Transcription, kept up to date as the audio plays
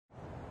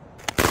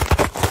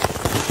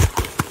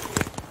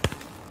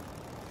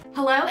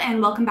Hello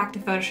and welcome back to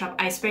Photoshop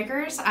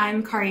Icebreakers.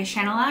 I'm Karya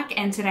Schanilec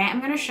and today I'm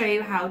going to show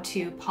you how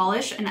to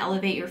polish and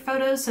elevate your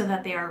photos so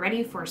that they are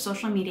ready for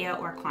social media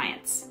or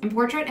clients. In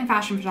portrait and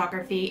fashion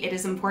photography, it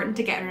is important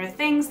to get rid of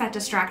things that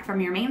distract from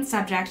your main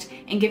subject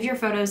and give your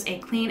photos a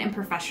clean and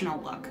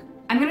professional look.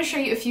 I'm going to show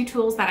you a few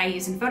tools that I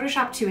use in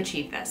Photoshop to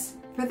achieve this.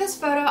 For this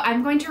photo,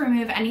 I'm going to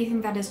remove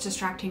anything that is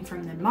distracting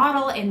from the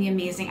model and the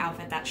amazing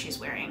outfit that she's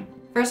wearing.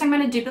 First, I'm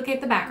going to duplicate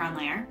the background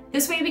layer.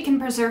 This way we can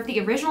preserve the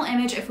original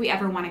image if we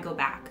ever want to go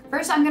back.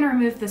 First, I'm going to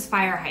remove this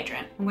fire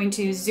hydrant. I'm going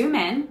to zoom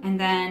in and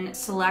then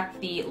select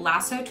the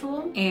lasso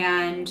tool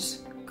and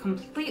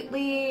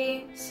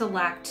completely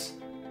select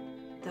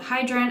the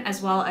hydrant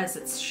as well as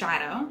its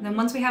shadow. Then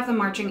once we have the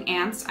marching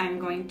ants, I'm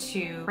going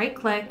to right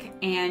click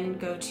and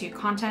go to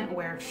Content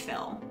Aware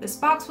Fill. This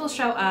box will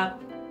show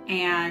up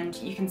and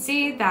you can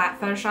see that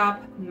Photoshop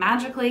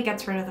magically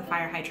gets rid of the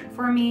fire hydrant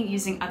for me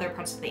using other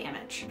parts of the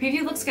image.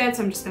 Preview looks good,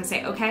 so I'm just gonna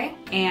say okay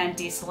and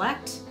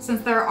deselect.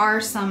 Since there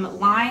are some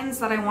lines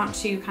that I want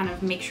to kind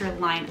of make sure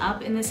line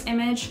up in this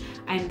image,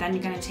 I'm then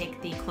gonna take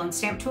the clone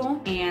stamp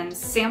tool and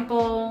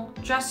sample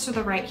just to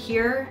the right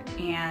here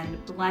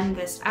and blend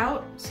this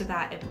out so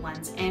that it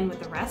blends in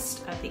with the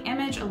rest of the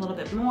image a little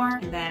bit more.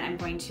 And then I'm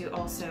going to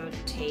also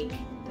take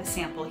the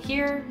sample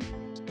here.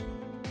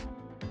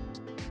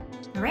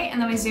 All right,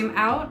 and then we zoom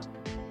out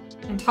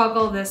and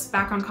toggle this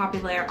background copy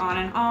layer on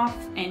and off,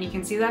 and you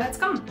can see that it's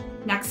gone.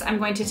 Next, I'm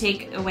going to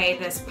take away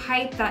this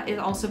pipe that is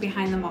also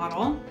behind the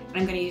model, and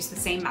I'm going to use the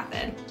same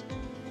method.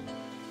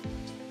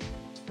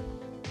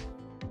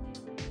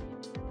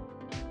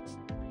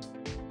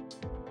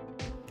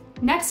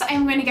 Next,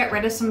 I'm going to get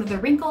rid of some of the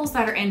wrinkles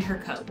that are in her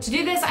coat. To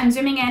do this, I'm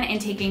zooming in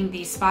and taking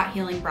the spot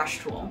healing brush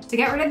tool. To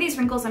get rid of these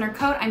wrinkles in her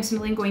coat, I'm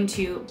simply going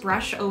to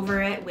brush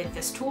over it with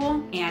this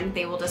tool and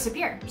they will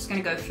disappear. I'm just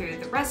going to go through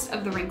the rest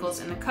of the wrinkles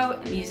in the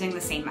coat using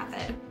the same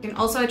method. You can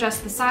also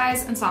adjust the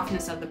size and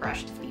softness of the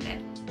brush if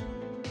needed.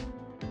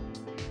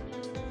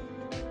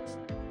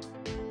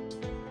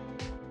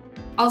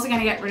 Also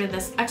going to get rid of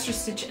this extra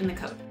stitch in the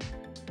coat.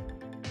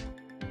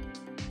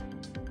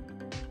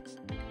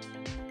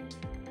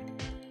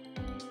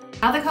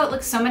 Now the coat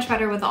looks so much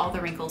better with all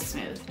the wrinkles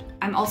smoothed.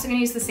 I'm also going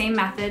to use the same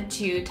method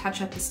to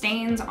touch up the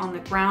stains on the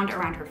ground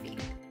around her feet.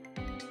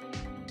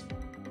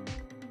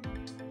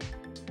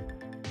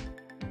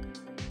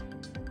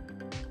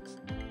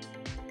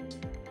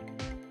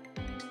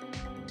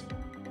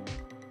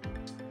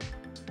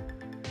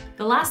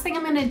 The last thing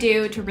I'm going to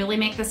do to really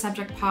make the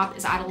subject pop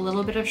is add a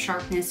little bit of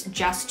sharpness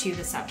just to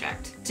the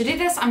subject. To do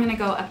this, I'm going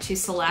to go up to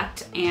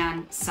Select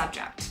and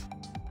Subject.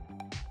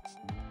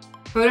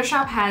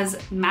 Photoshop has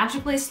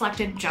magically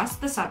selected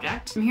just the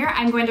subject. From here,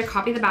 I'm going to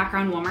copy the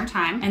background one more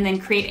time and then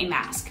create a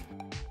mask.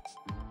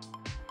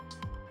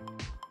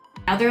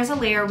 Now there is a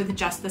layer with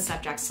just the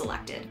subject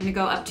selected. I'm gonna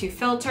go up to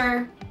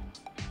Filter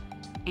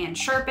and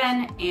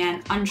Sharpen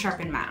and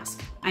Unsharpen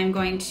Mask. I'm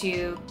going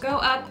to go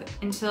up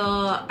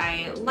until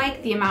I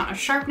like the amount of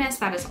sharpness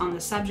that is on the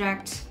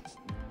subject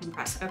and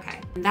press OK.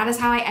 And that is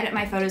how I edit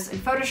my photos in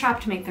Photoshop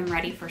to make them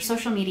ready for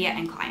social media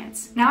and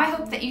clients. Now I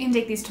hope that you can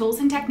take these tools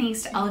and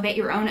techniques to elevate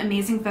your own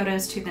amazing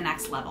photos to the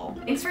next level.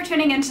 Thanks for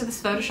tuning into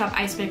this Photoshop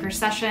Icebreaker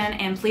session,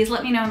 and please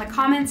let me know in the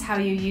comments how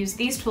you use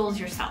these tools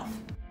yourself.